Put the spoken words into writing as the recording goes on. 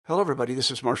Hello, everybody. This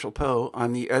is Marshall Poe.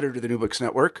 I'm the editor of the New Books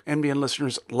Network. NBN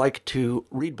listeners like to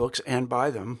read books and buy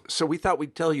them. So we thought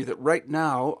we'd tell you that right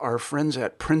now, our friends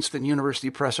at Princeton University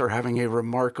Press are having a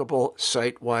remarkable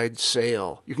site-wide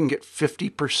sale. You can get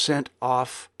 50%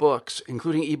 off books,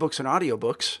 including ebooks and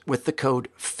audiobooks, with the code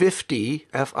 50,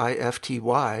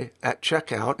 F-I-F-T-Y, at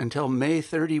checkout until May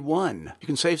 31. You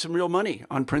can save some real money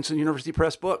on Princeton University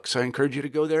Press books. I encourage you to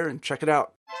go there and check it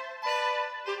out.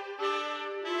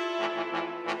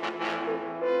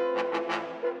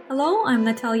 Hello, I'm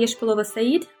Natalia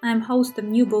Shpilova-Said. I'm host of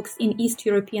New Books in East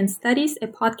European Studies, a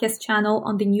podcast channel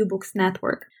on the New Books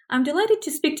Network. I'm delighted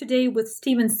to speak today with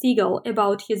Steven Seagal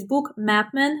about his book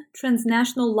Mapmen: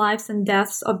 Transnational Lives and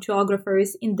Deaths of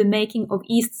Geographers in the Making of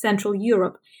East Central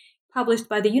Europe, published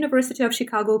by the University of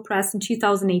Chicago Press in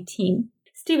 2018.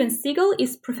 Steven Seagal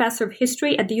is professor of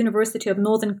history at the University of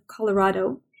Northern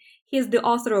Colorado. He is the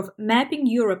author of Mapping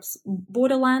Europe's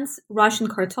Borderlands, Russian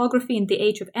Cartography in the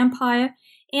Age of Empire,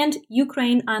 and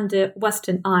Ukraine Under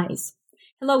Western Eyes.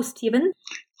 Hello, Steven.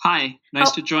 Hi,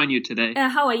 nice to join you today.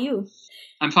 How are you?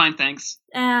 I'm fine, thanks.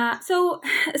 So,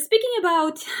 speaking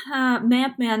about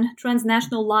Mapmen,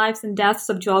 Transnational Lives and Deaths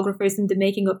of Geographers in the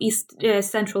Making of East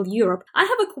Central Europe, I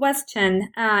have a question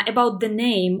about the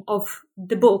name of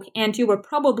the book, and you were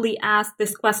probably asked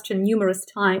this question numerous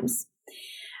times.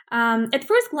 At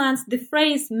first glance, the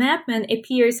phrase Mapmen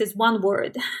appears as one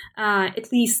word, at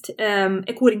least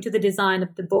according to the design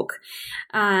of the book.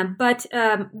 But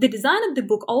the design of the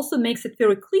book also makes it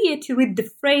very clear to read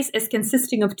the phrase as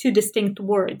consisting of two distinct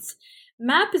words.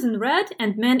 Map is in red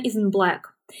and men is in black.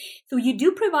 So you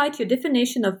do provide your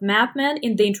definition of Mapmen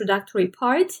in the introductory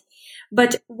part,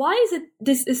 but why is it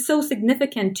this is so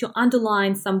significant to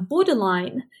underline some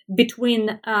borderline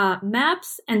between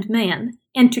maps and men,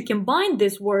 and to combine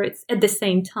these words at the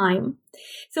same time?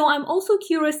 So I'm also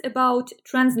curious about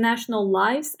transnational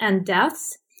lives and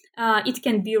deaths. It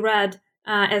can be read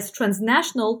as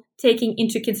transnational, taking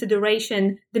into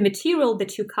consideration the material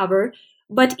that you cover,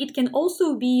 but it can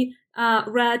also be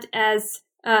read as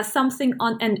something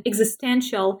on an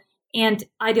existential and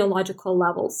ideological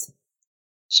levels.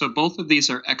 So both of these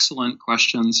are excellent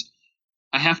questions.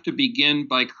 I have to begin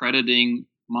by crediting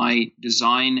my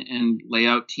design and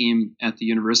layout team at the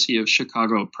University of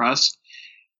Chicago Press.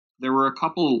 There were a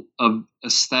couple of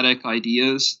aesthetic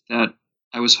ideas that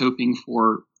I was hoping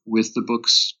for with the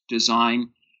book's design,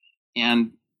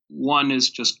 and one is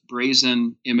just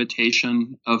brazen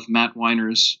imitation of Matt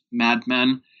Weiner's Mad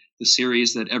Men, the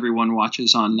series that everyone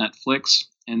watches on Netflix.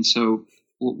 And so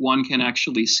one can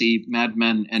actually see Mad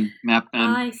Men and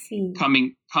Mapmen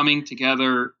coming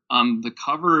together on the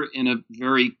cover in a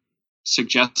very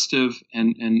suggestive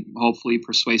and hopefully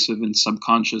persuasive and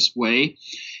subconscious way.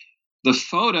 The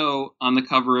photo on the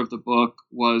cover of the book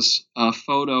was a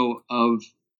photo of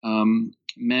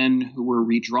men who were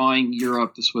redrawing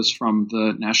Europe. This was from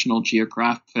the National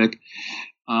Geographic.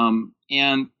 And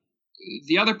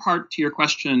the other part to your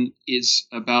question is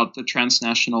about the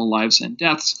transnational lives and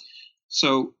deaths.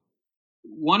 So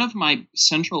one of my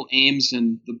central aims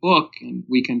in the book, and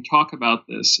we can talk about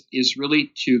this, is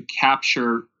really to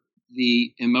capture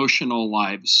the emotional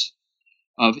lives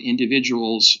of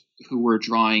individuals who were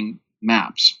drawing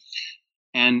maps.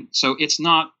 And so it's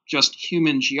not just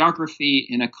human geography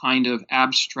in a kind of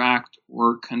abstract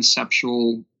or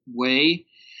conceptual way.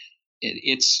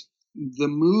 It's the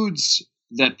moods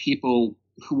that people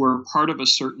who were part of a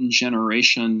certain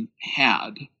generation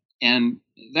had. And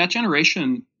that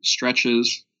generation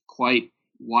stretches quite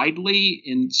widely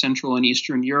in Central and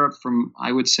Eastern Europe from,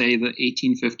 I would say, the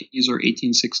 1850s or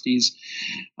 1860s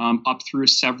up through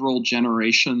several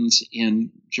generations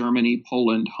in Germany,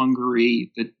 Poland,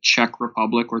 Hungary, the Czech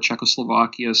Republic or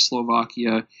Czechoslovakia,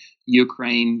 Slovakia,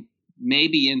 Ukraine,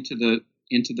 maybe into the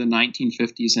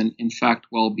 1950s and, in fact,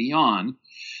 well beyond.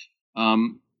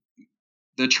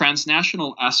 The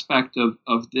transnational aspect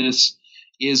of this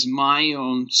is my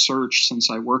own search, since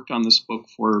I worked on this book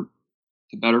for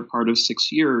the better part of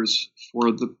 6 years,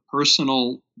 for the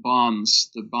personal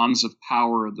bonds, the bonds of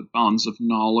power, the bonds of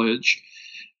knowledge,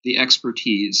 the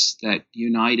expertise that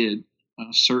united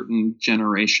a certain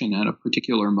generation at a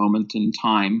particular moment in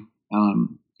time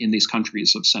in these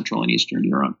countries of Central and Eastern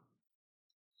Europe.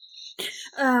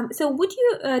 So would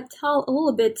you tell a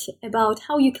little bit about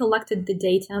how you collected the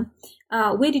data?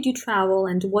 Where did you travel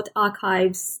and what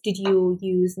archives did you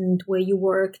use and where you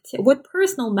worked? What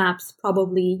personal maps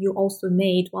probably you also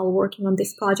made while working on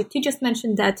this project? You just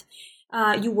mentioned that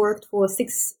you worked for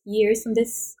 6 years on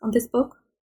this book.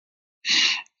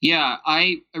 Yeah,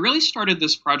 I really started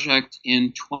this project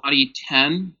in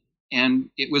 2010, and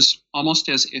it was almost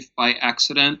as if by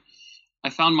accident. I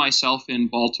found myself in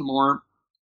Baltimore.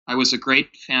 I was a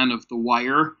great fan of The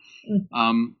Wire,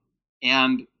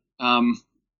 and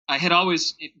I had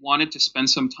always wanted to spend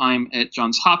some time at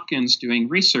Johns Hopkins doing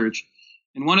research.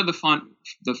 And one of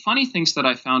the funny things that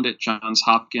I found at Johns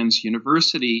Hopkins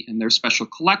University in their special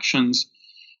collections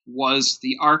was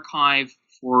the archive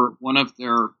for one of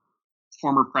their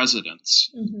former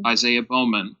presidents, Isaiah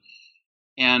Bowman.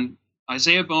 And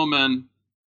Isaiah Bowman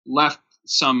left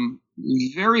some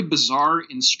very bizarre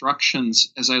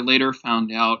instructions, as I later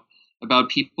found out, about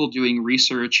people doing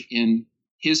research in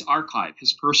his archive,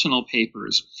 his personal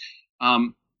papers.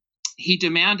 He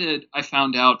demanded, I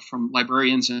found out from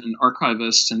librarians and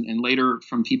archivists and later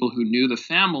from people who knew the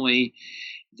family,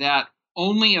 that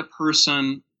only a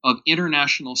person of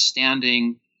international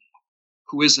standing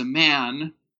who is a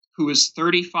man who is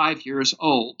 35 years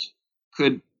old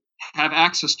could have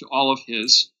access to all of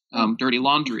his dirty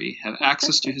laundry, have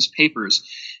access to his papers.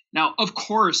 Now, of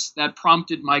course, that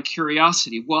prompted my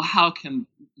curiosity. Well, how can,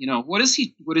 what is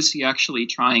he actually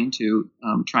trying to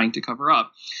cover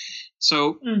up?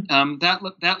 So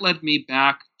that led me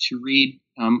back to read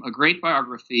a great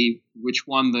biography, which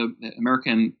won the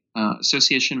American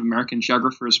Association of American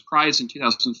Geographers Prize in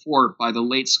 2004 by the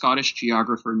late Scottish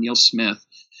geographer Neil Smith,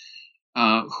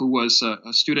 who was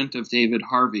a student of David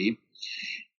Harvey.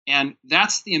 And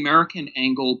that's the American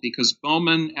angle, because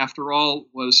Bowman, after all,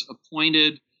 was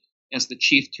appointed as the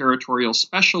chief territorial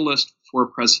specialist for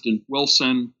President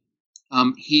Wilson.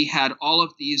 He had all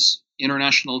of these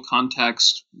international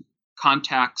contacts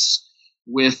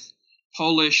with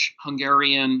Polish,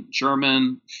 Hungarian,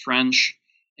 German, French,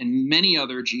 and many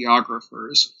other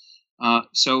geographers.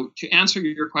 So to answer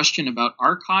your question about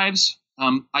archives,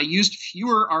 I used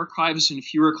fewer archives in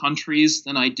fewer countries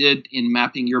than I did in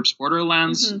Mapping Europe's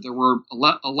Borderlands. There were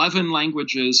 11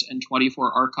 languages and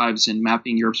 24 archives in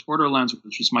Mapping Europe's Borderlands,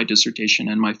 which was my dissertation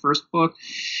and my first book.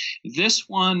 This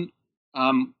one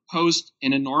posed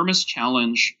an enormous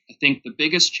challenge, I think the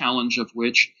biggest challenge of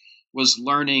which was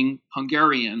learning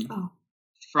Hungarian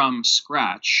from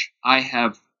scratch. I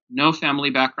have no family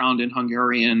background in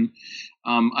Hungarian.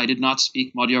 I did not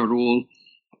speak Magyarul.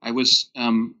 I was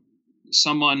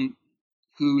someone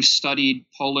who studied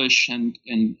Polish and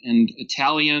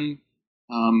Italian,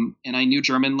 and I knew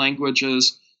German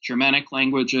languages, Germanic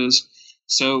languages.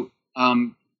 So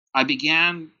I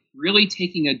began really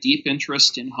taking a deep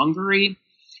interest in Hungary.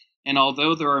 And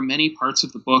although there are many parts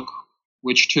of the book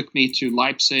which took me to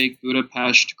Leipzig,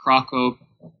 Budapest, Krakow,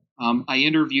 I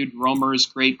interviewed Romer's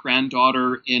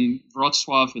great-granddaughter in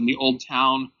Wrocław, in the Old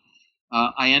Town.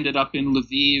 I ended up in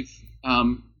Lviv,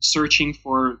 searching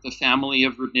for the family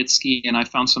of Rudnitsky, and I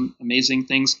found some amazing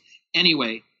things.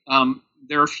 Anyway,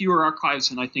 there are fewer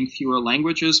archives and I think fewer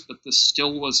languages, but this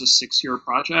still was a 6-year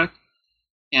project.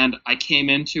 And I came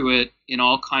into it in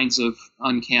all kinds of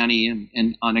uncanny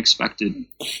and unexpected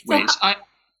ways.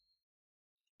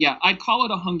 I'd call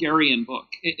it a Hungarian book.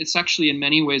 It's actually in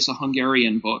many ways a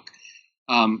Hungarian book,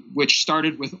 which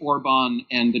started with Orban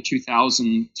and the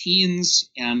 2000 teens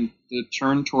and the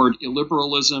turn toward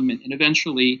illiberalism. And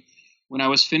eventually, when I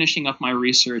was finishing up my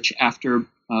research after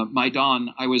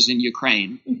Maidan, I was in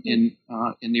Ukraine in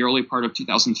the early part of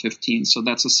 2015. So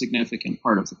that's a significant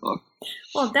part of the book.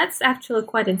 Well, that's actually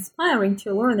quite inspiring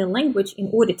to learn a language in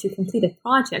order to complete a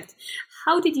project.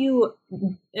 How did you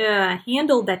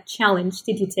handle that challenge?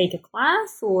 Did you take a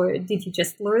class or did you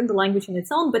just learn the language on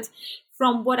its own? But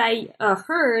from what I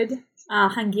heard,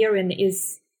 Hungarian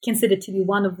is considered to be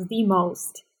one of the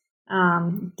most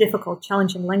difficult,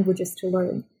 challenging languages to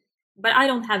learn. But I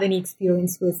don't have any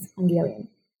experience with Hungarian.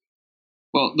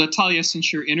 Well, Natalia,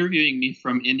 since you're interviewing me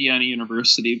from Indiana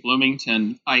University,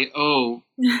 Bloomington, I owe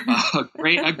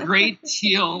a great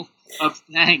deal of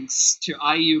thanks to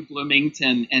IU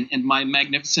Bloomington and my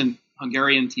magnificent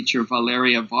Hungarian teacher,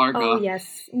 Valeria Varga. Oh,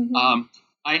 yes.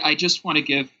 I just want to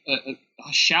give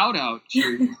a shout out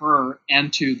to her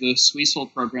and to the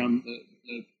SWESL program,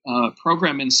 the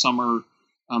program in summer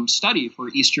study for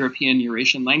East European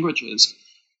Eurasian languages.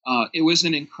 It was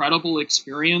an incredible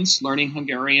experience learning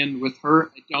Hungarian with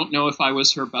her. I don't know if I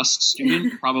was her best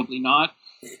student, probably not.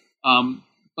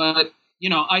 But,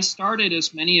 I started,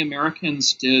 as many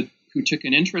Americans did who took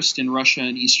an interest in Russia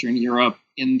and Eastern Europe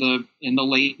in the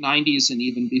late 90s and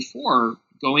even before,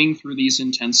 going through these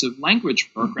intensive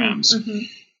language programs.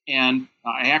 And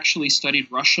I actually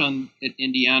studied Russian at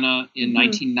Indiana in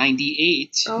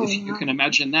 1998, if you can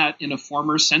imagine that, in a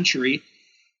former century.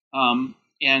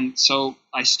 And so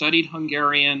I studied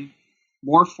Hungarian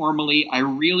more formally. I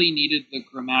really needed the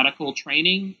grammatical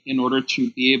training in order to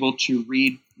be able to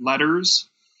read letters,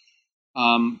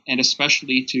 and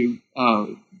especially to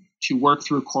to work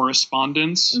through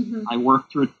correspondence. Mm-hmm. I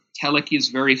worked through Teleki's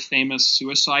very famous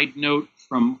suicide note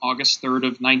from August 3rd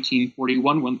of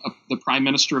 1941, when the prime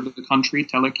minister of the country,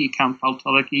 Teleki, Count Paul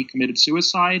Teleki, committed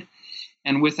suicide.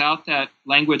 And without that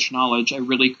language knowledge, I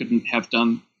really couldn't have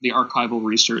done the archival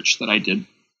research that I did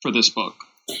for this book.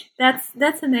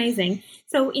 That's amazing.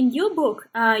 So in your book,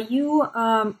 you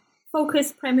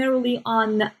focus primarily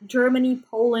on Germany,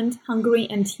 Poland, Hungary,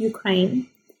 and Ukraine.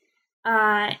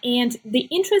 And the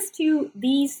interest to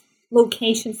these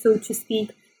locations, so to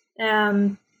speak,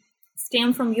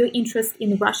 stem from your interest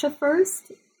in Russia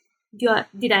first.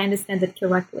 Did I understand that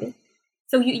correctly?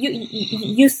 So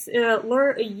you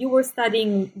were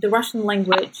studying the Russian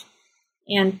language,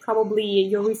 and probably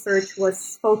your research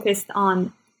was focused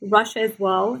on Russia as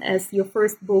well, as your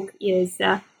first book is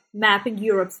Mapping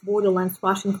Europe's Borderlands,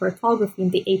 Russian Cartography in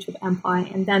the Age of Empire.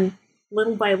 And then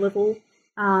little by little,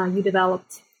 you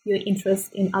developed your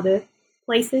interest in other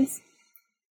places.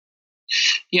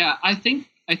 Yeah, I think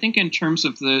in terms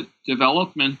of the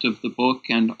development of the book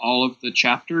and all of the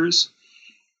chapters,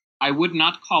 I would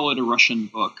not call it a Russian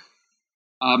book.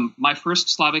 My first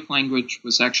Slavic language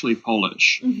was actually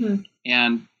Polish. Mm-hmm.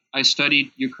 And I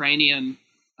studied Ukrainian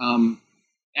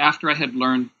after I had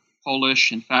learned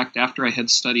Polish. In fact, after I had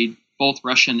studied both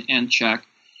Russian and Czech,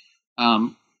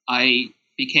 I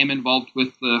became involved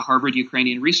with the Harvard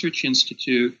Ukrainian Research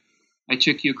Institute. I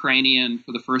took Ukrainian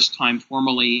for the first time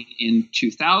formally in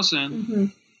 2000. Mm-hmm.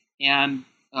 And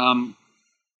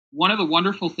one of the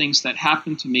wonderful things that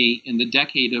happened to me in the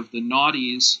decade of the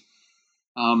noughties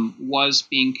was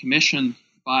being commissioned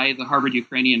by the Harvard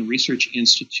Ukrainian Research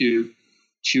Institute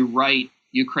to write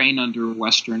Ukraine Under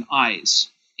Western Eyes.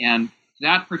 And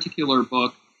that particular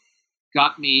book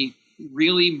got me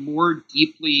really more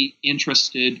deeply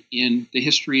interested in the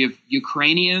history of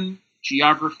Ukrainian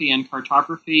geography and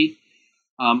cartography.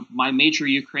 My major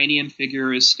Ukrainian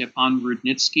figure is Stepan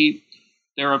Rudnitsky.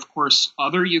 There are, of course,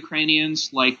 other Ukrainians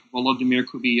like Volodymyr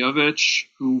Kubiyovich,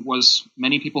 who was,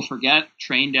 many people forget,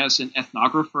 trained as an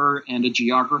ethnographer and a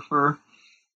geographer.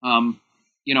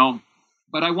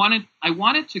 But I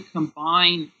wanted to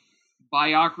combine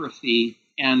biography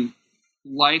and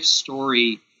life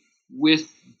story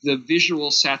with the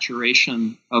visual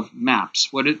saturation of maps.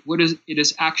 What it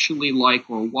is actually like,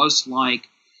 or was like,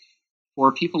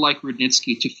 for people like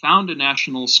Rudnitsky to found a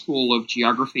national school of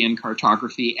geography and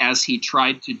cartography, as he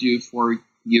tried to do for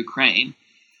Ukraine.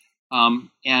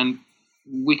 And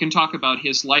we can talk about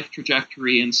his life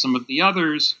trajectory and some of the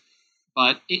others,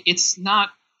 but it's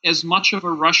not as much of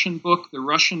a Russian book. The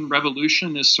Russian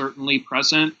Revolution is certainly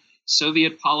present.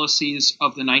 Soviet policies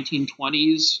of the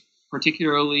 1920s,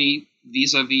 particularly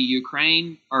vis-a-vis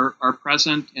Ukraine, are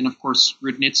present. And of course,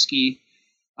 Rudnitsky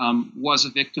was a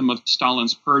victim of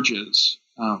Stalin's purges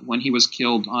when he was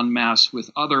killed en masse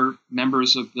with other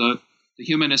members of the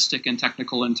humanistic and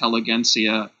technical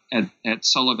intelligentsia at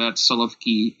Solovets,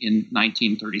 Solovki in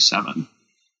 1937.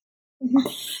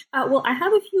 Mm-hmm. Well, I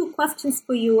have a few questions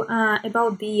for you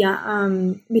about the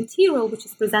material which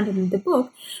is presented in the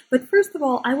book. But first of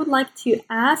all, I would like to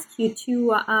ask you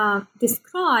to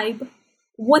describe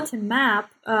what a map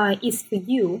is for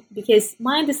you, because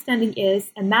my understanding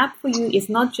is a map for you is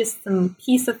not just some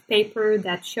piece of paper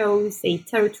that shows a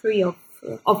territory of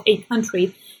a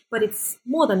country, but it's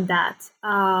more than that.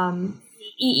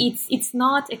 It's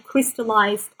not a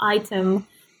crystallized item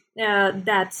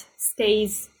that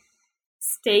stays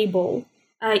stable.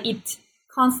 It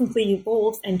constantly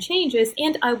evolves and changes,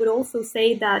 and I would also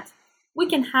say that we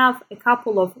can have a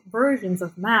couple of versions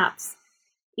of maps,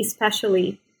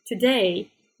 especially today,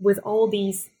 with all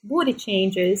these border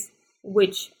changes,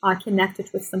 which are connected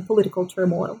with some political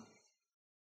turmoil.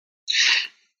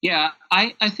 Yeah,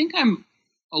 I think I'm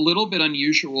a little bit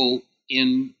unusual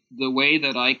in the way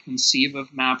that I conceive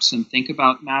of maps and think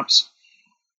about maps.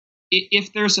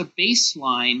 If there's a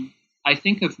baseline, I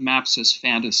think of maps as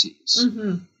fantasies.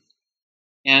 Mm-hmm.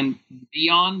 And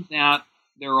beyond that,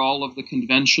 there are all of the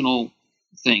conventional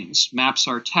things. Maps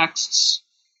are texts,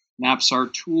 maps are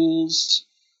tools,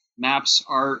 maps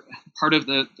are part of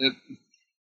the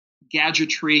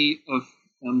gadgetry of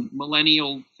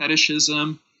millennial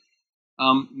fetishism.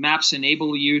 Maps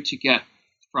enable you to get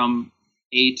from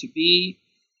A to B.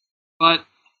 But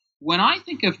when I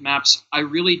think of maps, I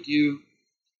really do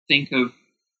think of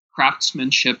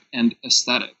craftsmanship and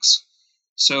aesthetics.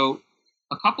 So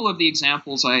a couple of the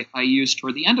examples I used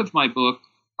toward the end of my book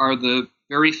are the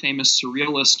very famous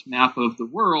Surrealist map of the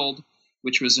world,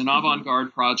 which was an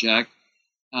avant-garde project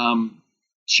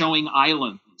showing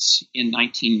islands in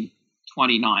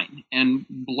 1929 and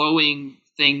blowing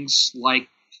things like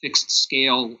fixed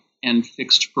scale and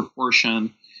fixed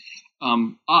proportion.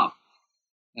 up,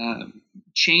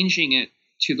 changing it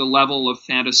to the level of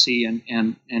fantasy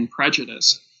and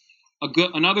prejudice.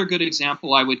 Another good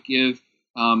example I would give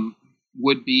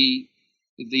would be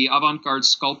the avant-garde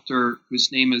sculptor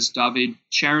whose name is David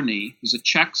Černý, who's a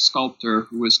Czech sculptor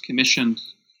who was commissioned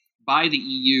by the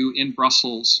EU in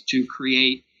Brussels to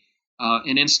create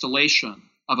an installation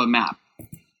of a map.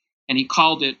 And he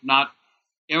called it not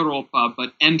Europa,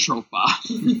 but Entropa,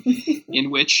 in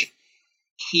which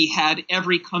he had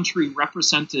every country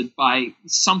represented by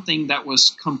something that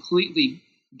was completely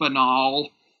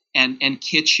banal and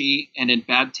kitschy and in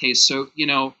bad taste. So,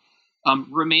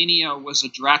 Romania was a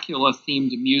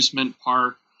Dracula-themed amusement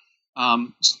park.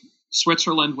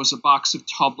 Switzerland was a box of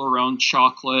Toblerone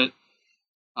chocolate.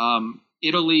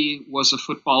 Italy was a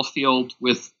football field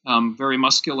with very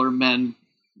muscular men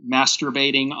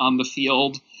masturbating on the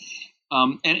field.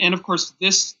 And of course,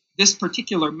 this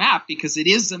particular map, because it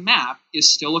is a map, is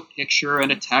still a picture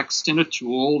and a text and a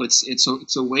tool.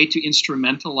 It's a way to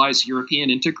instrumentalize European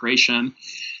integration.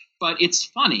 But it's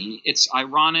funny, it's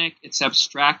ironic, it's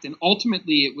abstract, and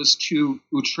ultimately it was too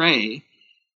outré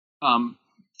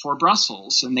for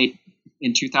Brussels. And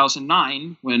in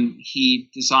 2009, when he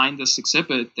designed this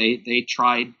exhibit, they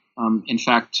tried, in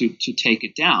fact, to take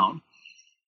it down.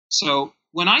 So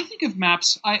when I think of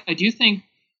maps, I do think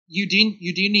you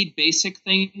do need basic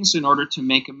things in order to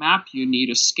make a map. You need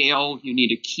a scale, you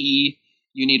need a key,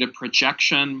 you need a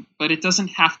projection, but it doesn't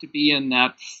have to be in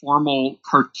that formal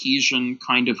Cartesian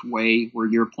kind of way where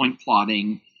you're point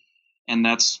plotting and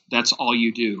that's all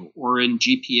you do, or in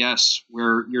GPS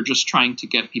where you're just trying to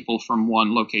get people from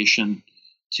one location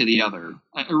to the other.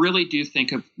 I really do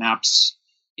think of maps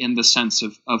in the sense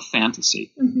of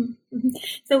fantasy. Mm-hmm. Mm-hmm.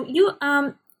 So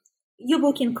your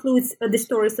book includes the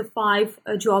stories of 5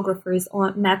 geographers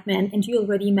or mapmen, and you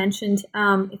already mentioned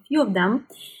a few of them.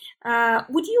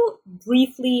 Would you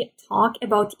briefly talk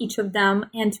about each of them,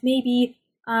 and maybe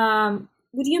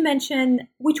would you mention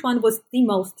which one was the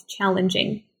most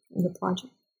challenging in the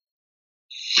project?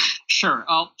 Sure.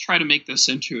 I'll try to make this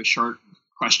into a short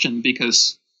question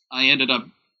because I ended up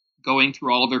going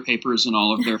through all of their papers and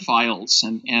all of their files.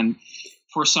 And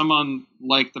for someone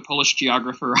like the Polish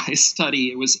geographer I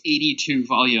study, it was 82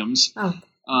 volumes.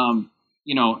 Oh.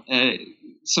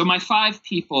 So my 5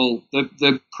 people,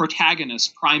 the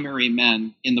protagonists, primary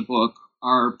men in the book,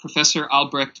 are Professor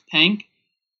Albrecht Penck.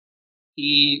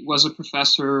 He was a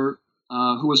professor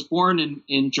who was born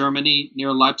in Germany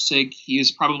near Leipzig. He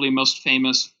is probably most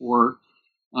famous for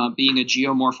being a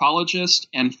geomorphologist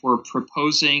and for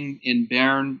proposing in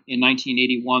Bern in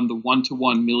 1981 the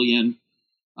 1-to-1 million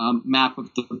map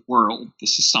of the world.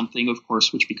 This is something, of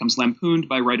course, which becomes lampooned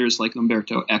by writers like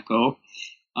Umberto Eco.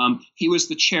 He was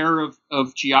the chair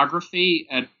of geography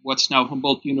at what's now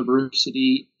Humboldt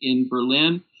University in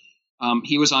Berlin.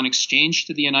 He was on exchange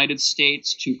to the United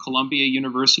States, to Columbia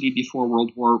University before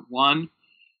World War I.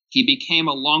 He became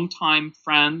a longtime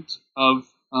friend of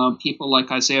people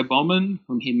like Isaiah Bowman,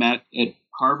 whom he met at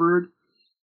Harvard.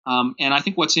 And I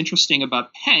think what's interesting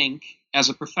about Penck as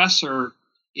a professor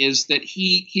is that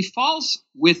he falls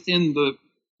within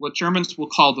what Germans will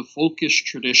call the Völkisch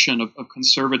tradition of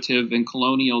conservative and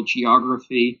colonial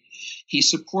geography. He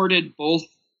supported both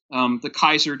the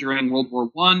Kaiser during World War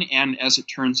I and, as it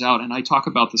turns out, and I talk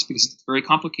about this because it's very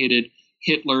complicated,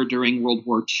 Hitler during World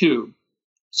War II.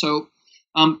 So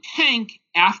Penck,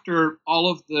 after all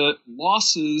of the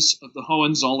losses of the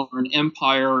Hohenzollern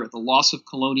Empire, the loss of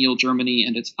colonial Germany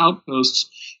and its outposts,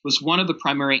 was one of the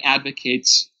primary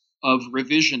advocates of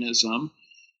revisionism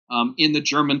in the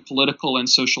German political and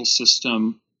social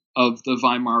system of the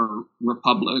Weimar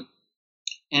Republic.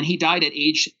 And he died at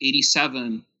age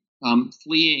 87,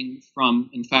 fleeing from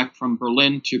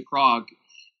Berlin to Prague,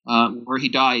 where he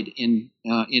died in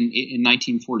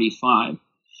 1945.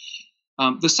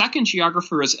 The second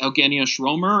geographer is Eugeniusz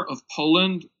Romer of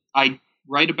Poland. I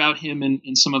write about him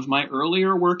in some of my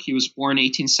earlier work. He was born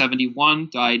 1871,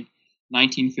 died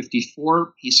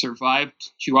 1954. He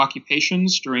survived 2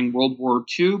 occupations during World War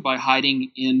II by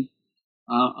hiding in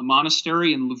a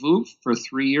monastery in Lviv for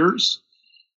 3 years.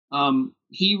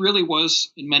 He really was,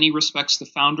 in many respects, the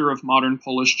founder of modern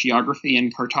Polish geography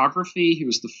and cartography. He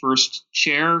was the first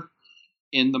chair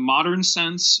in the modern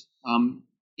sense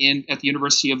at the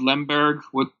University of Lemberg,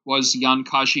 what was Jan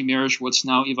Kazimierz, what's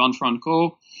now Ivan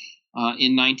Franko,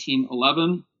 in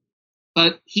 1911.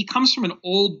 But he comes from an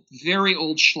very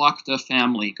old Szlachta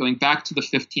family, going back to the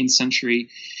 15th century.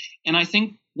 And I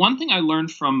think one thing I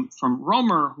learned from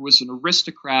Romer, who was an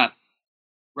aristocrat,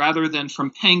 rather than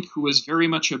from Penck, who was very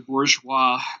much a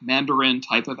bourgeois Mandarin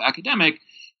type of academic,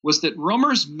 was that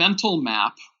Romer's mental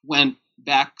map went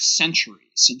back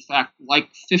centuries, in fact, like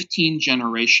 15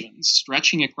 generations,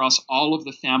 stretching across all of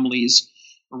the family's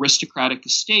aristocratic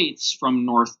estates from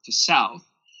north to south.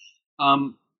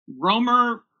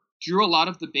 Romer drew a lot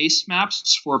of the base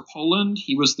maps for Poland.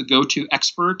 He was the go-to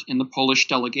expert in the Polish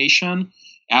delegation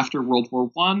after World War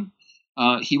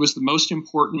I. He was the most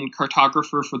important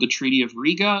cartographer for the Treaty of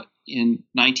Riga in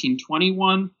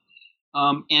 1921.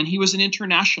 And he was an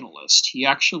internationalist. He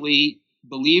actually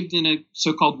believed in a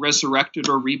so-called resurrected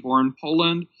or reborn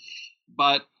Poland,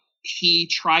 but he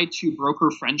tried to broker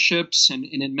friendships and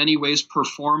in many ways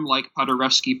perform like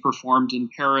Paderewski performed in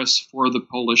Paris for the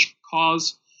Polish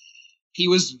cause. He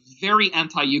was very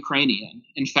anti-Ukrainian.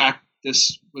 In fact,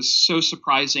 this was so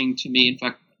surprising to me. In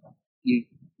fact, even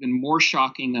more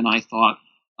shocking than I thought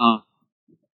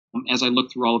as I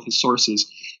looked through all of his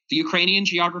sources. The Ukrainian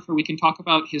geographer we can talk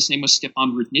about, his name was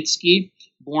Stepan Rudnitsky,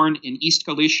 born in East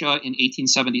Galicia in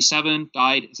 1877,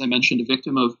 died, as I mentioned, a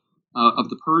victim of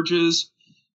the purges.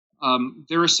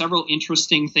 There are several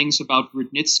interesting things about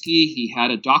Rudnitsky. He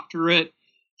had a doctorate.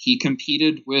 He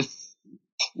competed with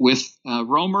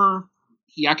Romer.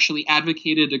 He actually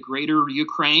advocated a greater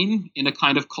Ukraine in a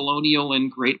kind of colonial and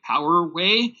great power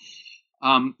way.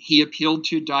 He appealed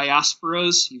to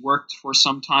diasporas. He worked for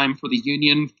some time for the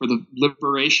Union for the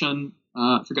Liberation,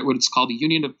 I forget what it's called, the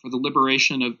Union for the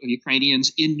Liberation of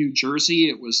Ukrainians in New Jersey.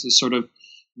 It was the sort of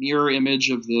mirror image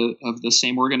of the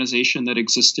same organization that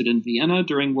existed in Vienna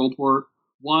during World War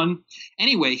I.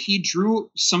 Anyway, he drew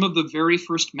some of the very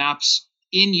first maps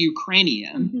in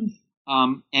Ukrainian,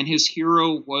 and his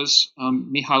hero was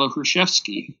Mikhailo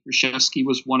Hrushevsky. Hrushevsky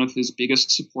was one of his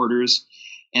biggest supporters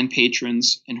and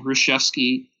patrons, and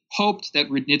Hrushevsky hoped that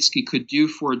Rudnitsky could do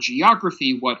for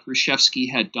geography what Hrushevsky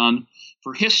had done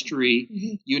for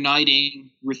history, uniting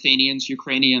Ruthenians,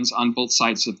 Ukrainians on both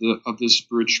sides of the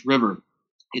Zbruch River.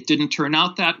 It didn't turn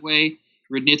out that way.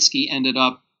 Rudnitsky ended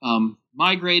up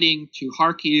migrating to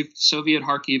Kharkiv, Soviet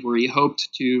Kharkiv, where he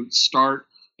hoped to start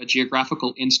a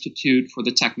geographical institute for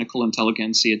the technical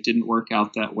intelligentsia. It didn't work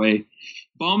out that way.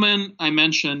 Bowman, I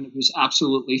mentioned, was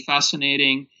absolutely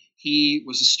fascinating. He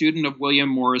was a student of William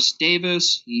Morris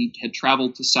Davis. He had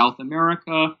traveled to South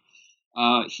America.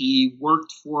 He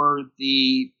worked for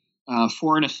the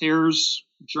Foreign Affairs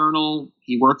Journal.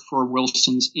 He worked for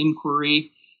Wilson's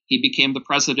Inquiry. He became the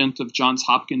president of Johns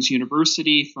Hopkins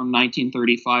University from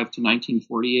 1935 to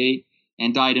 1948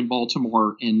 and died in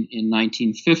Baltimore in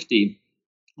 1950.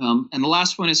 And the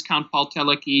last one is Count Paul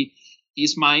Teleki.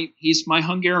 He's my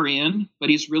Hungarian, but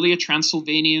he's really a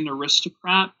Transylvanian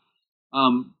aristocrat.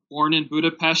 Born in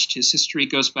Budapest, his history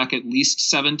goes back at least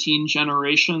 17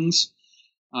 generations.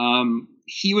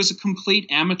 He was a complete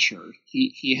amateur.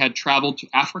 He had traveled to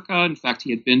Africa. In fact,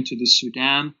 he had been to the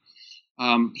Sudan.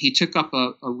 He took up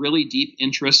a really deep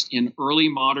interest in early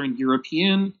modern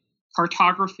European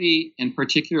cartography, and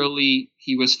particularly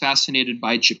he was fascinated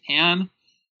by Japan.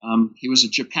 He was a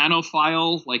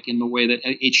Japanophile, like in the way that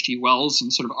H.G. Wells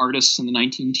and sort of artists in the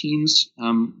 19-teens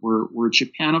were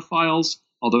Japanophiles,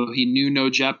 although he knew no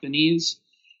Japanese.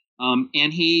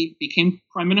 And he became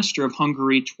prime minister of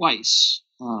Hungary twice,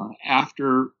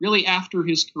 after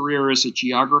his career as a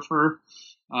geographer,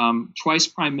 twice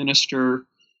prime minister,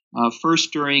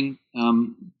 first during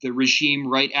the regime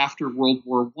right after World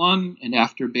War I and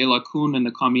after Bela Kun and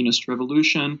the Communist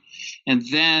Revolution. And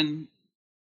then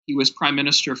he was prime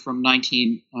minister from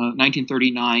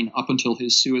 1939 up until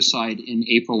his suicide in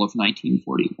April of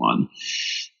 1941.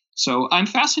 So I'm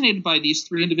fascinated by these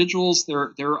three individuals.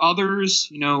 There are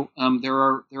others, there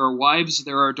are wives,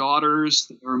 there are daughters,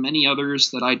 there are many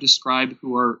others that I describe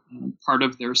who are part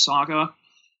of their saga.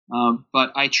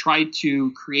 But I tried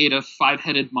to create a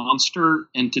five-headed monster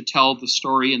and to tell the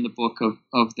story in the book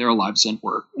of their lives and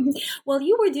work. While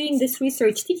you were doing this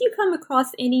research, did you come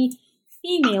across any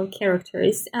female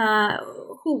characters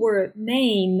who were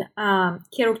main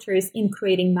characters in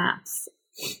creating maps?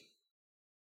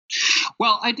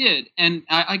 Well, I did, and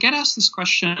I get asked this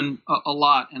question a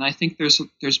lot, and I think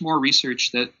there's more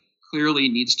research that clearly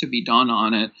needs to be done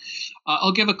on it.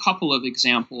 I'll give a couple of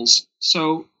examples.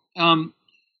 So,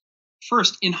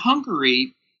 first, in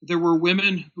Hungary, there were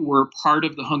women who were part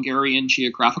of the Hungarian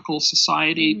Geographical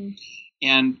Society,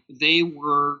 and they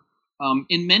were,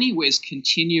 in many ways,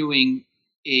 continuing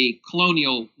a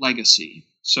colonial legacy.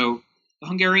 So, the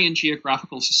Hungarian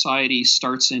Geographical Society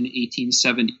starts in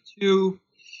 1872.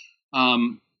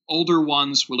 Older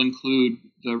ones will include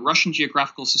the Russian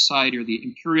Geographical Society or the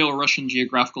Imperial Russian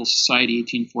Geographical Society,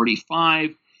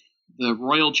 1845, the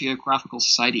Royal Geographical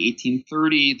Society,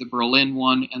 1830, the Berlin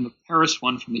one, and the Paris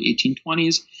one from the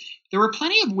 1820s. There were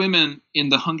plenty of women in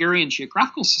the Hungarian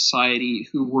Geographical Society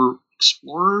who were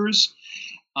explorers.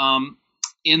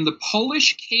 In the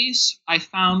Polish case, I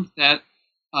found that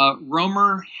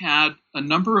Romer had a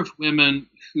number of women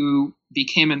who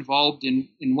became involved in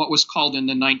what was called in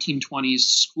the 1920s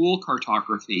school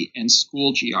cartography and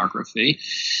school geography.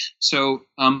 So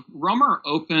Romer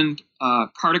opened a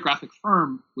cartographic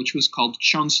firm, which was called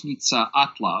Książnica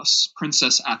Atlas,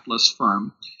 Princess Atlas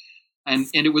firm. And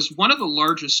it was one of the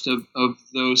largest of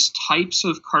those types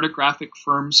of cartographic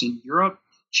firms in Europe,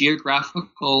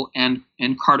 geographical and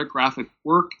cartographic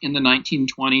work in the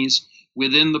 1920s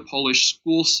within the Polish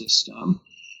school system.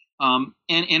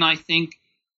 And I think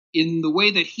in the way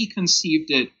that he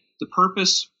conceived it, the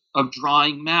purpose of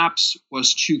drawing maps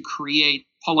was to create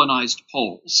Polonized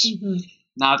Poles. Mm-hmm.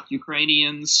 Not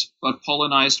Ukrainians, but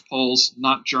Polonized Poles,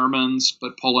 not Germans,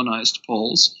 but Polonized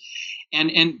Poles.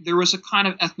 And there was a kind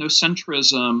of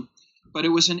ethnocentrism, but it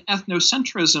was an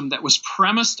ethnocentrism that was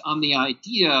premised on the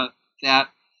idea that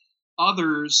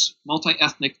others,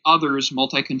 multi-ethnic others,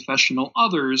 multi-confessional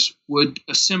others, would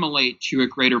assimilate to a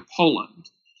greater Poland.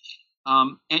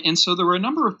 And so there were a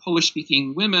number of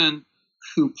Polish-speaking women,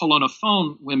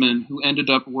 Polonophone women, who ended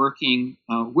up working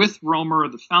with Romer,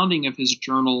 the founding of his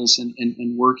journals,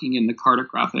 and working in the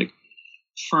cartographic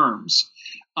firms.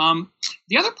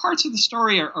 The other parts of the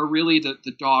story are really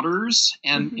the daughters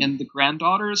and the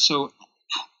granddaughters. So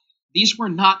these were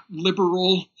not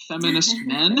liberal feminist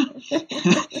men,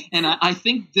 and I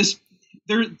think there's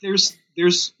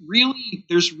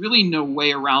really no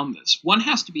way around this. One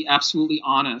has to be absolutely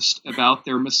honest about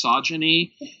their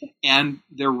misogyny and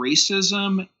their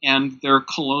racism and their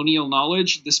colonial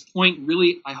knowledge. This point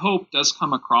really, I hope, does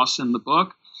come across in the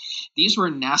book. These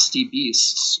were nasty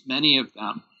beasts, many of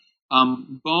them.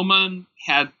 Bowman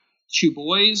had 2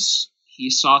 boys. He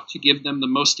sought to give them the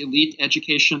most elite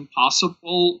education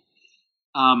possible.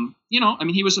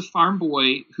 He was a farm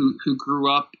boy who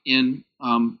grew up in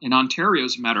Ontario,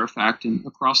 as a matter of fact, and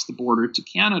across the border to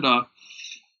Canada.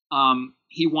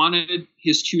 He wanted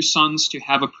his 2 sons to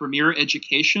have a premier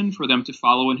education for them to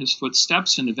follow in his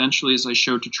footsteps, and eventually, as I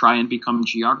showed, to try and become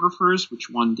geographers, which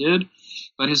one did.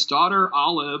 But his daughter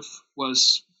Olive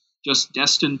was just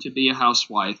destined to be a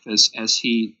housewife, as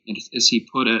he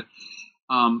put it.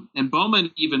 And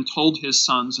Bowman even told his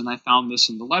sons, and I found this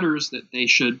in the letters, that they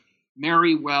should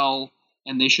marry well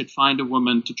and they should find a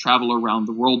woman to travel around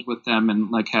the world with them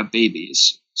and have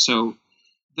babies. So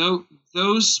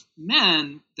those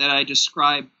men that I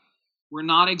described were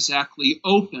not exactly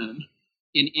open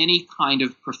in any kind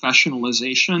of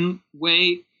professionalization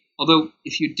way. Although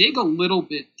if you dig a little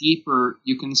bit deeper,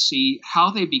 you can see how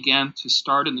they began to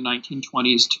start in the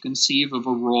 1920s to conceive of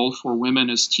a role for women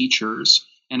as teachers,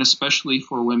 and especially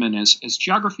for women as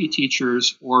geography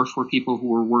teachers, or for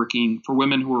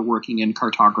women who were working in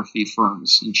cartography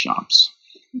firms and shops.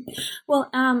 Well,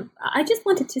 I just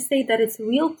wanted to say that it's a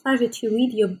real pleasure to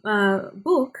read your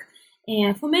book,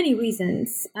 and for many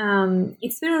reasons.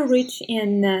 It's very rich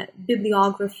in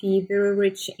bibliography, very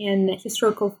rich in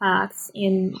historical facts,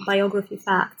 in biography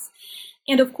facts.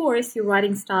 And of course, your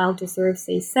writing style deserves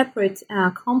a separate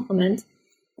compliment.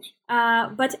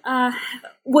 But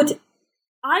what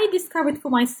I discovered for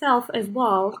myself as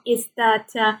well is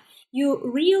that you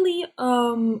really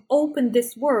open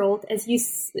this world, as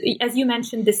you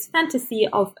mentioned, this fantasy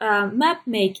of map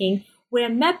making, where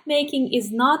map making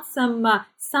is not some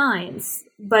science,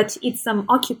 but it's some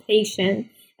occupation.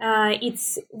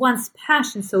 It's one's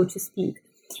passion, so to speak.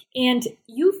 And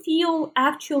you feel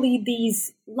actually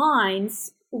these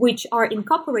lines, which are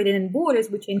incorporated in borders,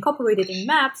 which are incorporated in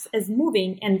maps, as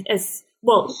moving and as,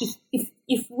 well,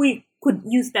 if we could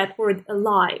use that word,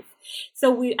 alive.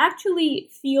 So we actually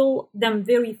feel them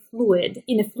very fluid,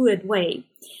 in a fluid way.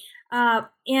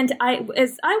 And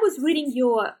as I was reading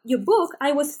your book,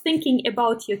 I was thinking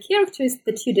about your characters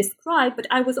that you described, but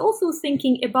I was also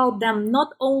thinking about them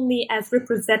not only as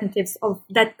representatives of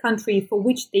that country for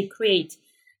which they create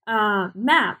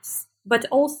maps, but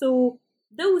also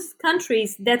those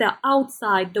countries that are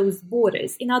outside those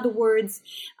borders. In other words,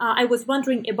 I was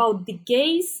wondering about the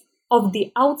gaze of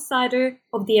the outsider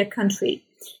of their country.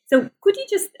 So could you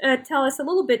just tell us a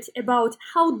little bit about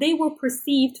how they were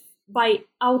perceived by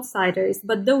outsiders,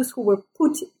 but those who were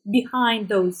put behind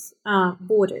those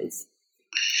borders?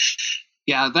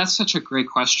 Yeah, that's such a great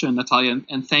question, Natalia,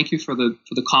 and thank you for the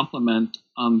compliment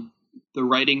on the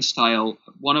writing style.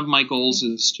 One of my goals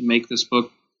is to make this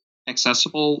book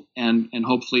accessible and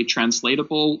hopefully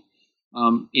translatable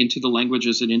into the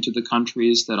languages and into the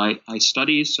countries that I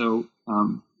study. So,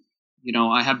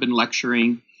 I have been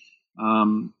lecturing,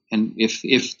 and if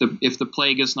the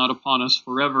plague is not upon us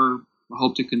forever, I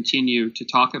hope to continue to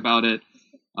talk about it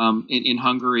in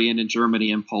Hungary and in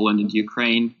Germany and Poland and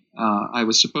Ukraine. I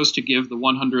was supposed to give the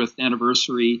 100th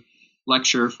anniversary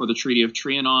lecture for the Treaty of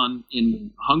Trianon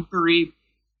in Hungary,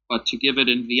 but to give it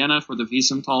in Vienna for the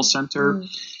Wiesenthal Center.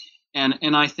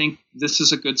 And I think this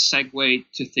is a good segue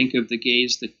to think of the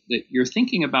gaze that you're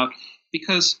thinking about,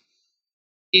 because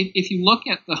if you look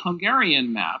at the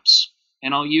Hungarian maps,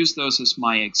 and I'll use those as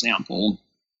my example,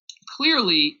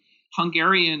 clearly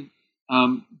Hungarian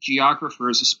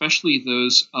geographers, especially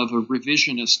those of a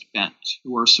revisionist bent,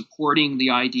 who are supporting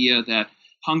the idea that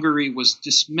Hungary was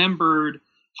dismembered.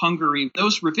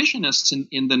 Those revisionists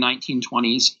in the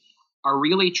 1920s are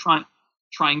really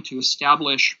trying to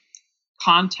establish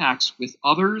contacts with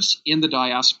others in the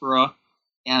diaspora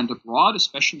and abroad,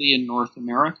 especially in North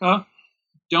America.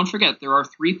 Don't forget, there are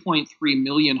 3.3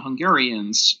 million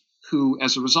Hungarians who,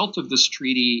 as a result of this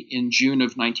treaty in June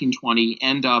of 1920,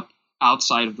 end up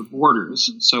outside of the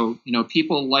borders. So,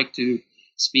 people like to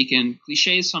speak in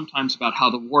cliches sometimes about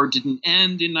how the war didn't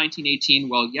end in 1918.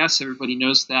 Well, yes, everybody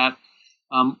knows that.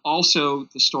 Also,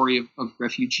 the story of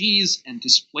refugees and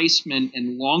displacement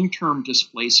and long-term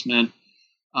displacement,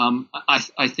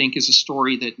 I think, is a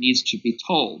story that needs to be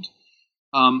told.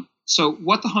 So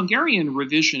what the Hungarian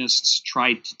revisionists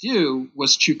tried to do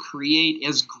was to create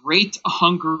as great a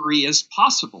Hungary as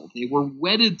possible. They were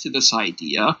wedded to this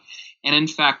idea. And in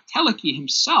fact, Teleki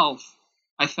himself,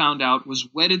 I found out, was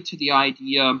wedded to the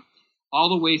idea all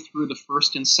the way through the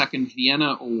First and Second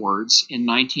Vienna Awards in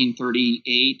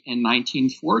 1938 and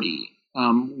 1940,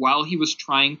 while he was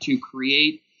trying to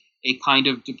create a kind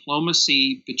of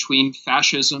diplomacy between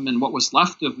fascism and what was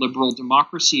left of liberal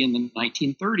democracy in the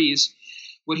 1930s.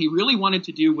 What he really wanted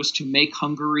to do was to make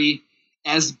Hungary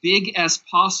as big as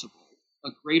possible, a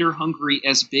greater Hungary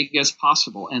as big as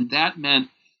possible. And that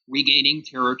meant regaining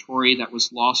territory that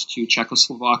was lost to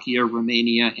Czechoslovakia,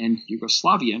 Romania, and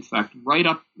Yugoslavia. In fact, right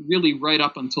up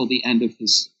until the end of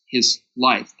his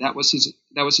life. That was his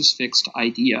fixed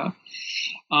idea.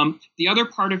 The other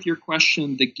part of your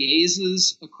question, the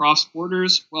gazes across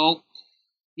borders, well,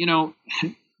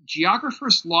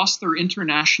 geographers lost their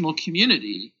international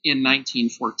community in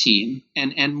 1914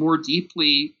 and more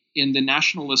deeply in the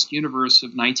nationalist universe of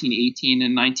 1918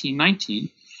 and 1919.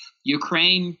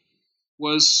 Ukraine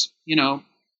was,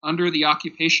 under the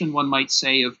occupation, one might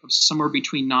say, of somewhere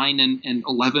between 9 and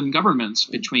 11 governments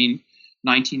between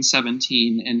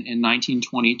 1917 and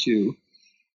 1922.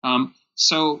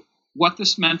 So what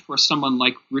this meant for someone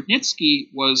like Rudnitsky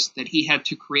was that he had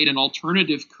to create an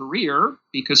alternative career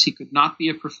because he could not be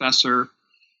a professor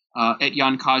at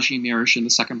Jan Kazimierz in the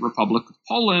Second Republic of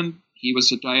Poland. He was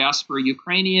a diaspora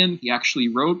Ukrainian. He actually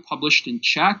published in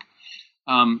Czech.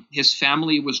 His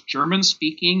family was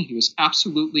German-speaking. He was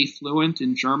absolutely fluent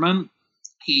in German.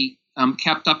 He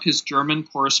kept up his German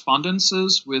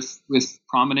correspondences with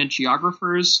prominent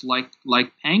geographers like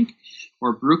Penck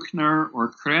or Bruckner or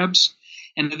Krebs.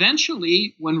 And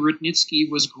eventually, when Rudnitsky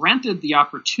was granted the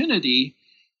opportunity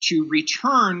to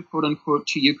return, quote unquote,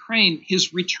 to Ukraine,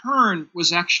 his return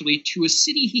was actually to a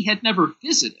city he had never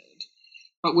visited,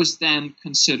 but was then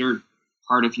considered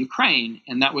part of Ukraine.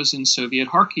 And that was in Soviet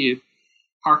Kharkiv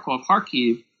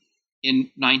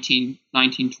in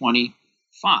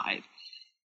 1925.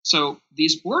 So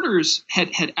these borders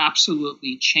had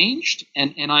absolutely changed.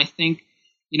 And I think,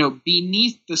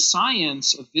 beneath the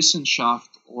science of Wissenschaft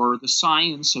or the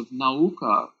science of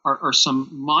Nauka are some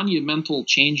monumental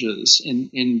changes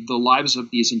in the lives of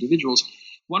these individuals.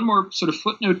 One more sort of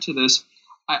footnote to this.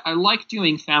 I like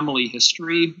doing family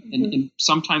history, and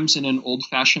sometimes in an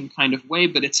old-fashioned kind of way,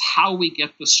 but it's how we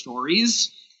get the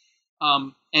stories.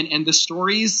 And the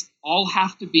stories all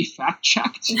have to be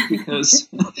fact-checked because,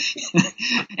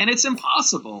 and it's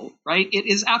impossible, right? It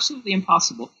is absolutely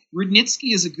impossible.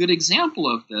 Rudnitsky is a good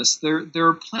example of this. There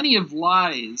are plenty of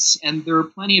lies and there are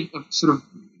plenty of sort of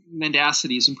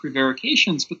mendacities and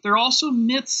prevarications, but there are also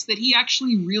myths that he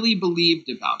actually really believed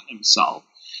about himself.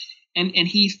 And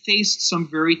he faced some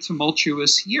very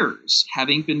tumultuous years,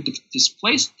 having been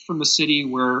displaced from a city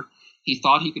where he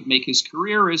thought he could make his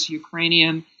career as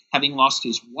Ukrainian, having lost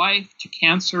his wife to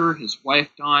cancer. His wife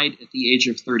died at the age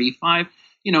of 35.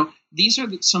 These are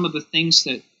some of the things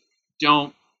that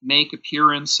don't make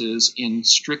appearances in,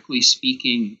 strictly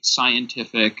speaking,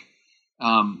 scientific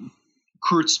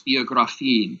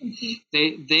Kurzbiografien.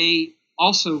 They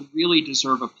also really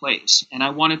deserve a place. And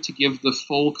I wanted to give the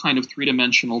full kind of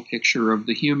three-dimensional picture of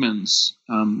the humans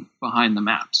behind the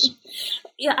maps.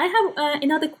 Yeah, I have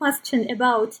another question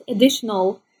about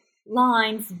additional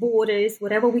lines, borders,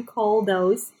 whatever we call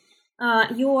those.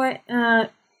 Your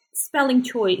spelling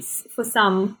choice for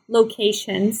some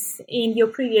locations. In your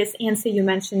previous answer, you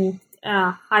mentioned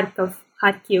Kharkov,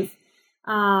 Kharkiv.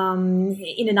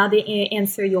 In another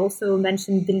answer, you also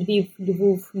mentioned Lviv,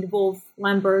 Lvov,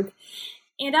 Lemberg.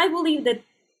 And I believe that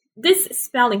this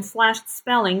slashed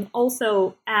spelling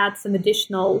also adds some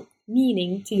additional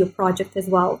meaning to your project as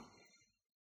well.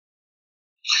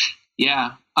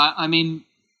 Yeah, I mean,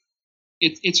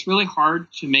 it's really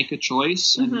hard to make a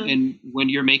choice. And when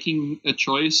you're making a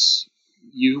choice,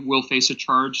 you will face a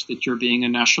charge that you're being a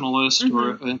nationalist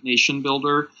or a nation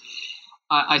builder.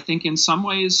 I think in some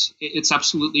ways it's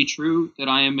absolutely true that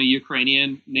I am a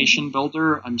Ukrainian nation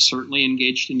builder. I'm certainly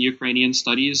engaged in Ukrainian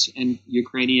studies and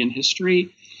Ukrainian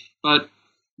history. But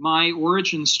my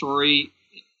origin story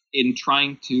in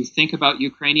trying to think about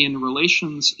Ukrainian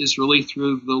relations is really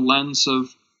through the lens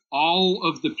of all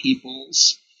of the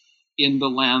peoples in the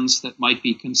lands that might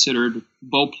be considered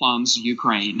Beauplan's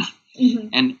Ukraine.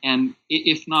 And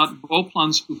if not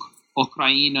Beauplan's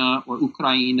Ukraina or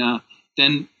Ukraina,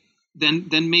 then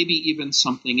maybe even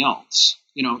something else.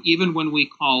 You know, even when we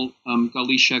call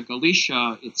Galicia,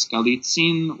 it's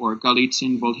Galitzin or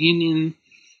Galitzin Volhynin.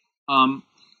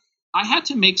 I had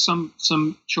to make some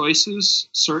choices,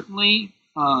 certainly,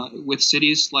 with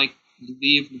cities like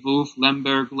Lviv, Lvov,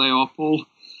 Lemberg, Leopold.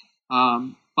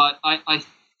 But I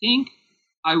think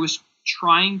I was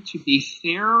trying to be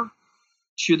fair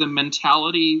to the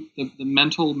mentality, the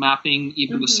mental mapping,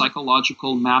 even the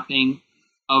psychological mapping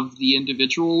of the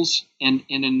individuals. And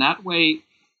in that way,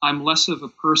 I'm less of a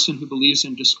person who believes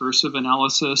in discursive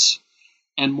analysis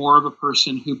and more of a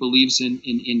person who believes in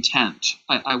intent.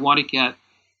 I want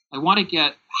to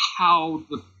get how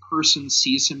the person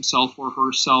sees himself or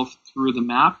herself through the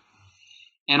map.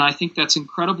 And I think that's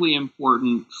incredibly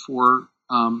important for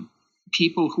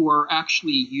people who are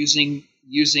actually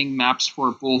using maps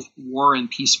for both war and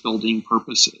peace building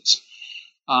purposes.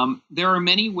 There are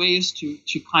many ways to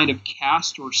kind of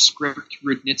cast or script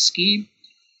Rudnitsky.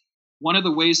 One of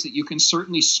the ways that you can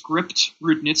certainly script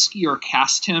Rudnitsky or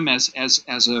cast him as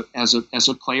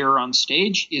a player on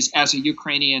stage is as a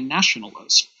Ukrainian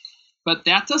nationalist. But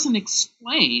that doesn't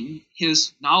explain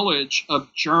his knowledge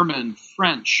of German,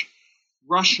 French,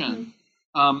 Russian.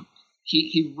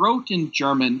 He wrote in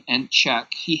German and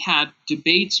Czech. He had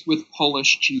debates with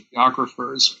Polish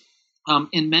geographers.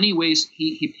 In many ways,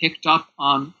 he picked up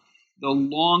on the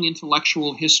long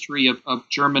intellectual history of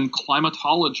German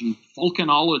climatology,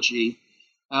 volcanology,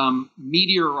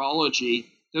 meteorology,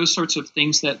 those sorts of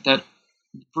things that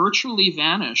virtually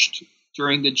vanished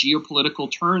during the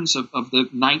geopolitical turns of the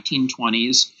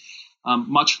 1920s,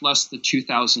 much less the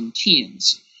 2000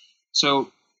 teens.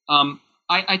 So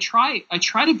I try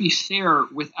to be fair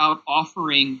without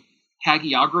offering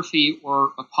hagiography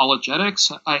or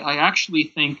apologetics. I actually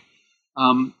think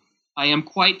I am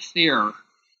quite fair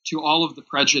to all of the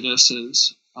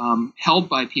prejudices held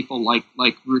by people like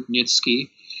Rudnitsky,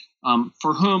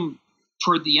 for whom,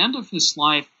 toward the end of his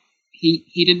life,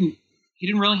 he didn't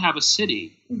really have a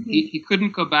city. He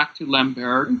couldn't go back to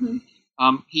Lemberg.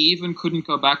 He even couldn't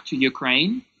go back to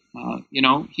Ukraine.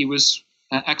 He was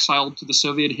exiled to the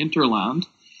Soviet hinterland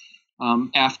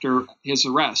after his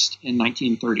arrest in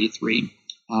 1933.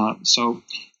 So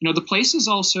the places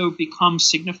also become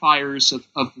signifiers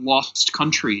of lost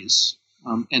countries,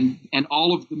 and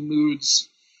all of the moods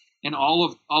and all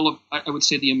of I would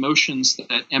say the emotions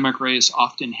that emigres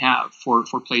often have for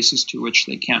places to which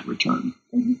they can't return.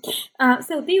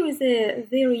 So there is a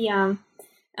very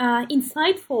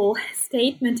insightful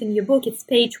statement in your book. It's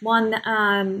page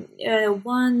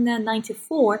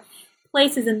 194.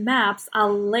 Places and maps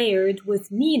are layered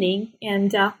with meaning,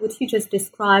 and what you just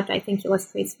described, I think,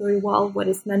 illustrates very well what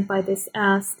is meant by this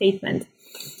statement.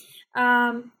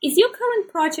 Is your current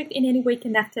project in any way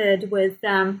connected with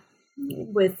MapMen?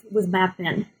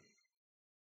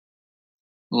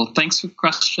 Well, thanks for the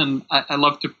question. I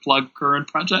love to plug current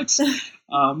projects.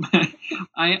 I'm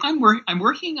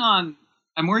working on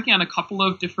a couple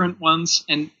of different ones,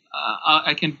 and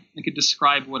I can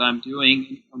describe what I'm doing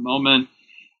in a moment.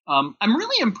 I'm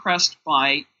really impressed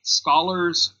by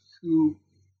scholars who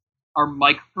are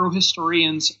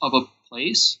micro-historians of a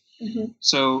place.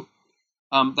 So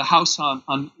the house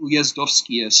on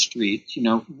Ujezdovskaya Street,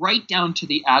 right down to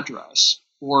the address,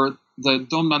 or the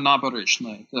Dom na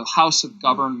Naberezhnye, the House of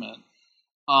Government.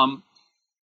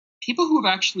 People who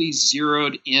have actually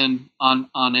zeroed in on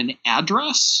an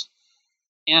address.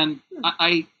 And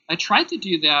I tried to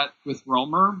do that with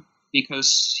Romer,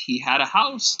 because he had a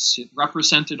house. It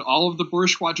represented all of the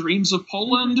bourgeois dreams of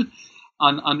Poland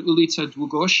on Ulica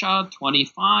Długosza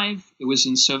 25. It was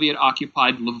in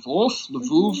Soviet-occupied Lvov,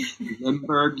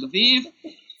 Lemberg, Lviv.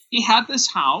 He had this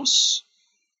house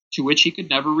to which he could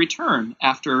never return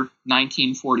after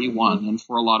 1941. And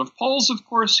for a lot of Poles, of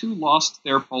course, who lost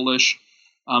their Polish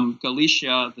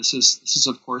Galicia, this is,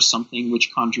 of course, something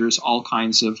which conjures all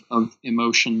kinds of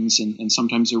emotions and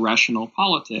sometimes irrational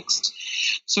politics.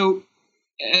 So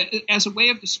as a way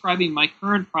of describing my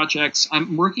current projects,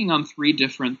 I'm working on three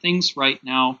different things right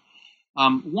now.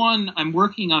 One, I'm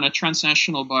working on a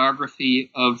transnational biography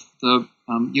of the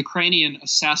Ukrainian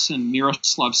assassin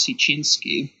Miroslav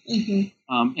Sieciński.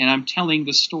 And I'm telling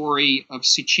the story of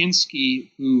Sieciński,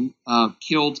 who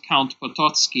killed Count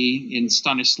Potocki in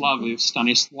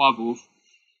Stanisławów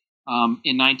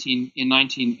in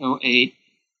 1908,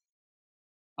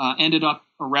 ended up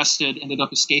arrested, ended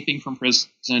up escaping from prison,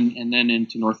 and then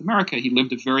into North America. He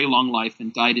lived a very long life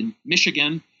and died in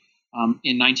Michigan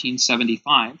in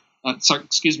 1979.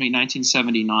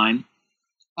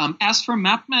 As for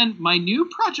MapMen, my new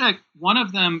project, one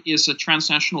of them is a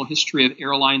transnational history of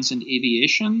airlines and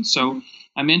aviation. So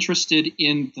I'm interested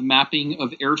in the mapping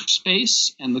of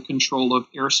airspace and the control of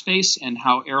airspace and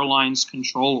how airlines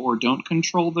control or don't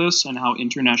control this, and how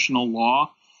international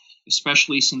law,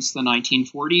 especially since the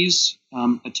 1940s,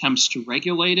 attempts to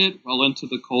regulate it well into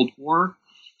the Cold War.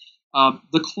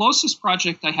 The closest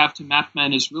project I have to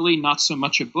MapMen is really not so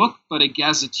much a book, but a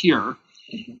gazetteer.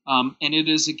 And it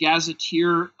is a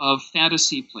gazetteer of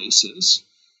fantasy places.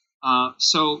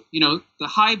 So, the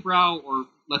highbrow, or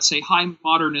let's say high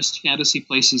modernist fantasy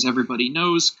places everybody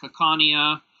knows,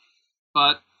 Caconia,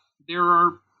 but there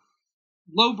are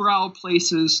lowbrow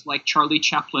places like Charlie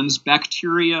Chaplin's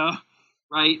Bacteria,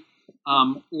 right?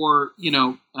 Or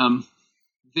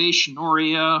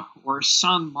Vaishnoria or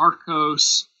San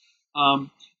Marcos.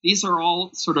 These are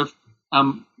all sort of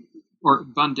or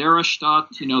Banderstadt,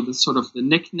 the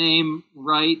nickname,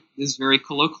 right? These very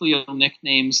colloquial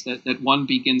nicknames that one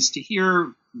begins to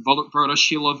hear,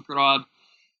 Voroshilovgrad.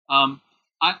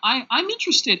 I'm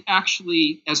interested,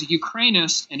 actually, as a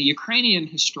Ukrainist and a Ukrainian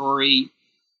historian,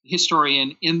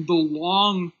 in the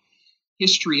long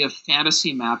history of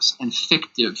fantasy maps and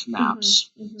fictive maps.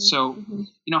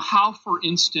 How, for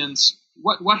instance,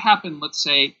 what happened, let's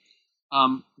say,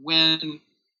 when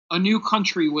a new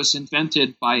country was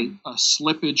invented by a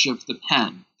slippage of the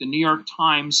pen. The New York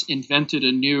Times invented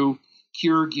a new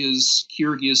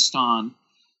Kyrgyzstan,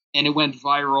 and it went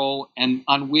viral. And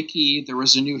on Wiki, there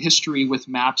was a new history with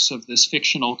maps of this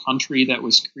fictional country that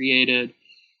was created.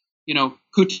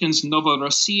 Putin's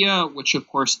Novorossiya, which of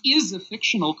course is a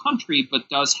fictional country, but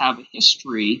does have a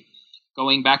history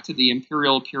going back to the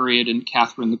imperial period and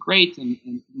Catherine the Great, and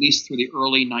at least through the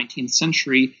early 19th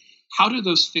century. How do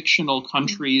those fictional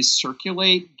countries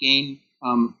circulate, gain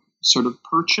sort of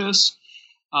purchase?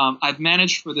 I've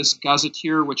managed for this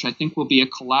gazetteer, which I think will be a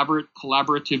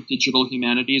collaborative digital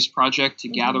humanities project, to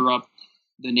gather up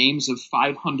the names of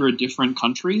 500 different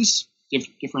countries,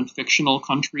 different fictional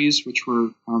countries, which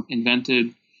were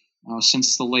invented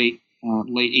since the late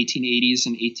 1880s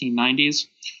and 1890s.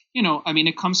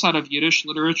 It comes out of Yiddish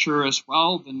literature as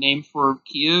well. The name for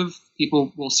Kiev,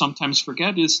 people will sometimes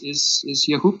forget, is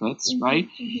Yehupetz, right?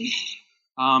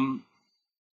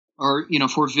 Or,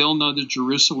 for Vilna, the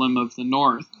Jerusalem of the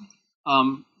North.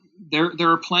 There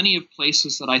are plenty of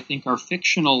places that I think are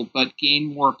fictional, but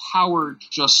gain more power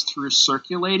just through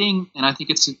circulating. And I think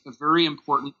it's a very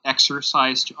important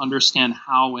exercise to understand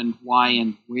how and why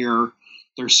and where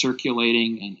they're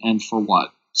circulating and for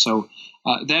what. So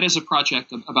that is a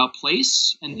project about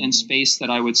place and space that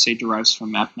I would say derives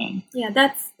from MapMen. Yeah,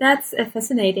 that's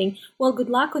fascinating. Well, good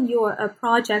luck on your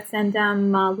projects, and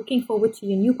I'm looking forward to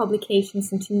your new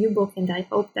publications and to your book, and I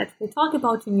hope that we'll talk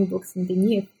about your new books in the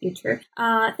near future.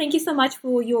 Thank you so much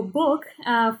for your book,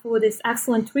 for this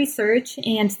excellent research,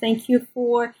 and thank you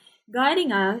for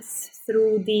guiding us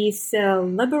through these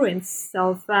labyrinths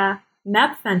of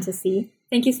map fantasy.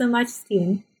 Thank you so much,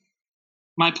 Stephen.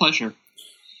 My pleasure.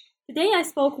 Today I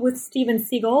spoke with Steven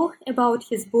Seagal about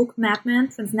his book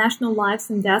MapMen, Transnational Lives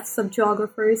and Deaths of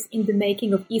Geographers in the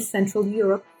Making of East Central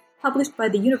Europe, published by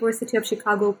the University of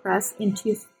Chicago Press in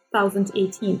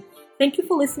 2018. Thank you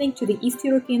for listening to the East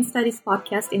European Studies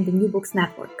podcast in the New Books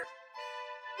Network.